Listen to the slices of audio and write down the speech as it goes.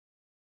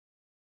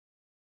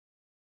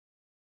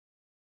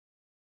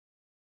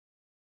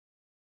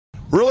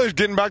Really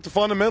getting back to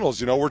fundamentals.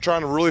 You know, we're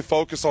trying to really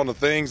focus on the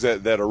things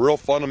that are real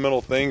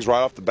fundamental things right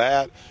off the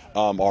bat.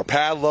 Our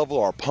pad level,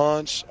 our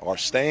punch, our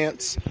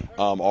stance,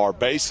 our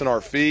base and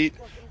our feet.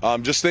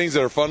 Just things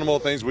that are fundamental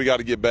things we got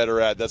to get better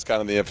at. That's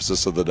kind of the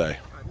emphasis of the day.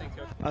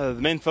 The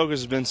main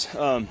focus has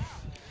been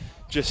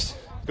just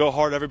go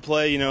hard every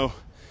play. You know,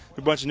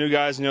 a bunch of new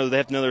guys, you know, they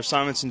have to know their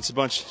assignments, and it's a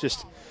bunch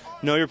just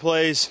know your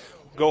plays,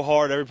 go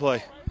hard every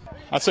play.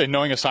 I'd say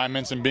knowing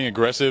assignments and being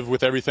aggressive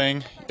with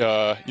everything. You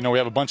know, we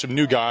have a bunch of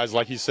new guys,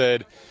 like he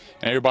said,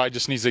 and everybody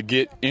just needs to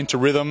get into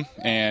rhythm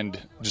and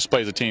just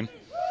play as a team.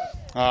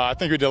 I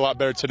think we did a lot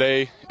better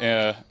today.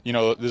 You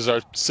know, this is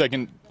our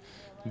second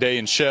day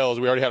in shells.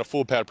 We already had a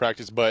full pad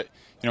practice, but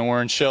you know, when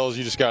we're in shells,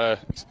 you just gotta,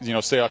 you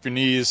know, stay off your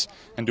knees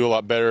and do a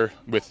lot better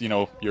with, you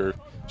know, your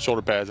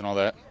shoulder pads and all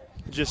that.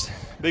 Just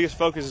biggest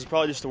focus is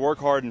probably just to work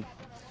hard and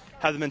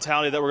have the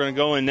mentality that we're going to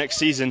go in next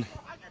season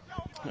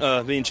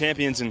being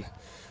champions and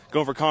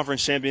going for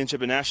conference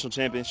championship and national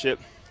championship.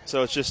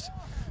 So it's just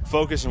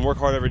focus and work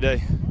hard every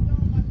day.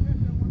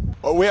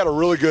 Well, we had a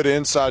really good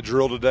inside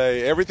drill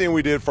today. Everything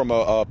we did from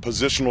a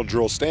positional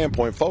drill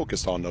standpoint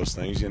focused on those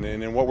things.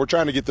 And what we're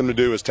trying to get them to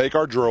do is take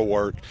our drill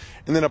work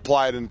and then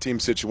apply it in a team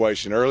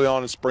situation. Early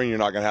on in spring, you're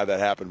not going to have that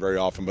happen very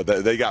often, but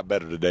they got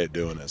better today at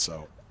doing it.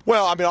 So.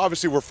 Well, I mean,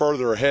 obviously we're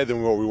further ahead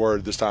than what we were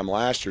at this time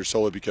last year,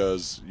 solely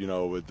because, you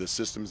know, with the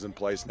systems in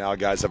place now,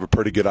 guys have a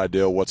pretty good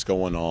idea of what's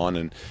going on,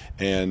 and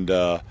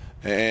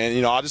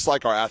you know, I just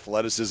like our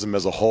athleticism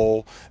as a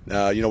whole.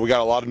 You know, we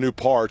got a lot of new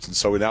parts, and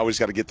so now we just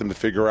got to get them to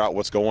figure out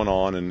what's going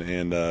on,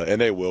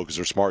 and they will, because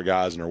they're smart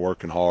guys and they're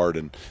working hard,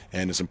 and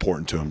it's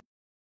important to them.